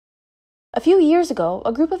A few years ago,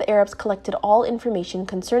 a group of Arabs collected all information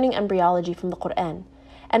concerning embryology from the Quran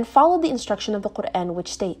and followed the instruction of the Quran,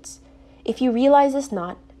 which states, "If you realize this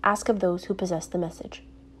not, ask of those who possess the message."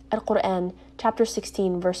 Al-Quran, chapter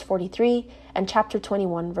 16, verse 43, and chapter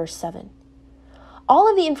 21, verse 7. All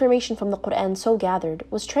of the information from the Quran so gathered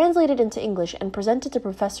was translated into English and presented to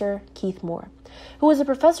Professor Keith Moore, who was a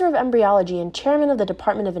professor of embryology and chairman of the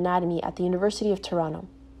Department of Anatomy at the University of Toronto.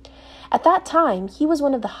 At that time, he was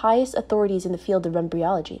one of the highest authorities in the field of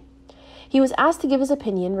embryology. He was asked to give his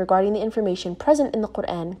opinion regarding the information present in the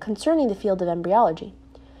Quran concerning the field of embryology.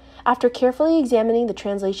 After carefully examining the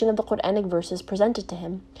translation of the Quranic verses presented to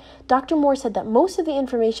him, Dr. Moore said that most of the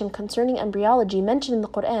information concerning embryology mentioned in the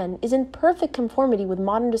Quran is in perfect conformity with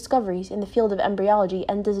modern discoveries in the field of embryology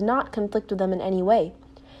and does not conflict with them in any way.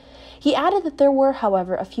 He added that there were,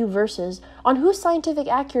 however, a few verses on whose scientific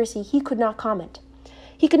accuracy he could not comment.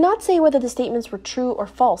 He could not say whether the statements were true or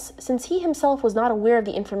false, since he himself was not aware of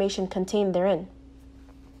the information contained therein.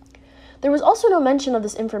 There was also no mention of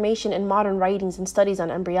this information in modern writings and studies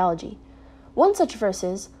on embryology. One such verse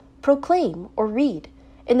is, "Proclaim, or read,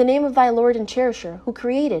 in the name of thy Lord and Cherisher, who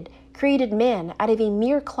created man out of a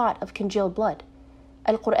mere clot of congealed blood."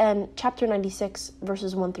 Al-Quran, chapter 96,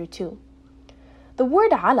 verses 1 through 2. The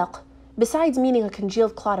word alaq, besides meaning a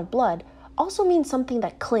congealed clot of blood, also means something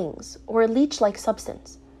that clings, or a leech-like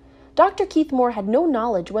substance. Dr. Keith Moore had no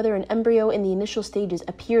knowledge whether an embryo in the initial stages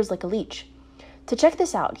appears like a leech. To check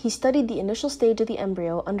this out, he studied the initial stage of the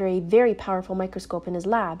embryo under a very powerful microscope in his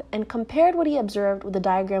lab and compared what he observed with the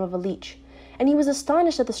diagram of a leech, and he was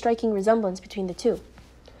astonished at the striking resemblance between the two.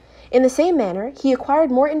 In the same manner, he acquired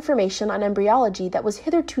more information on embryology that was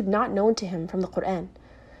hitherto not known to him from the Quran.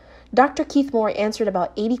 Dr. Keith Moore answered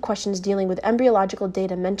about 80 questions dealing with embryological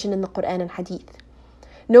data mentioned in the Quran and Hadith.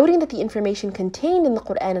 Noting that the information contained in the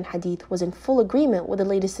Quran and Hadith was in full agreement with the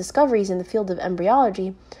latest discoveries in the field of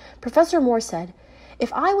embryology, Professor Moore said,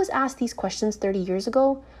 "If I was asked these questions 30 years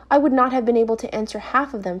ago, I would not have been able to answer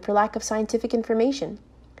half of them for lack of scientific information."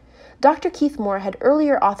 Dr. Keith Moore had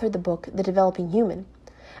earlier authored the book, The Developing Human.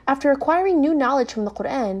 After acquiring new knowledge from the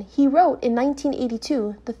Quran, he wrote in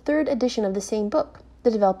 1982 the third edition of the same book, The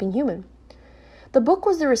Developing Human. The book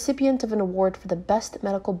was the recipient of an award for the best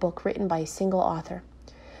medical book written by a single author.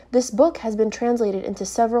 This book has been translated into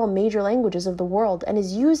several major languages of the world and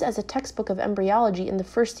is used as a textbook of embryology in the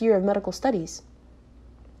first year of medical studies.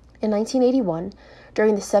 In 1981,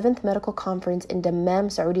 during the 7th Medical Conference in Dammam,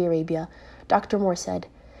 Saudi Arabia, Dr. Moore said,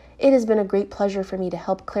 "It has been a great pleasure for me to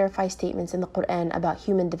help clarify statements in the Quran about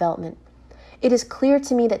human development. It is clear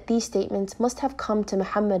to me that these statements must have come to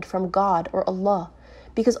Muhammad from God or Allah,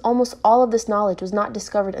 because almost all of this knowledge was not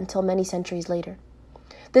discovered until many centuries later.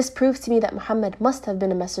 This proves to me that Muhammad must have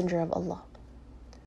been a messenger of Allah."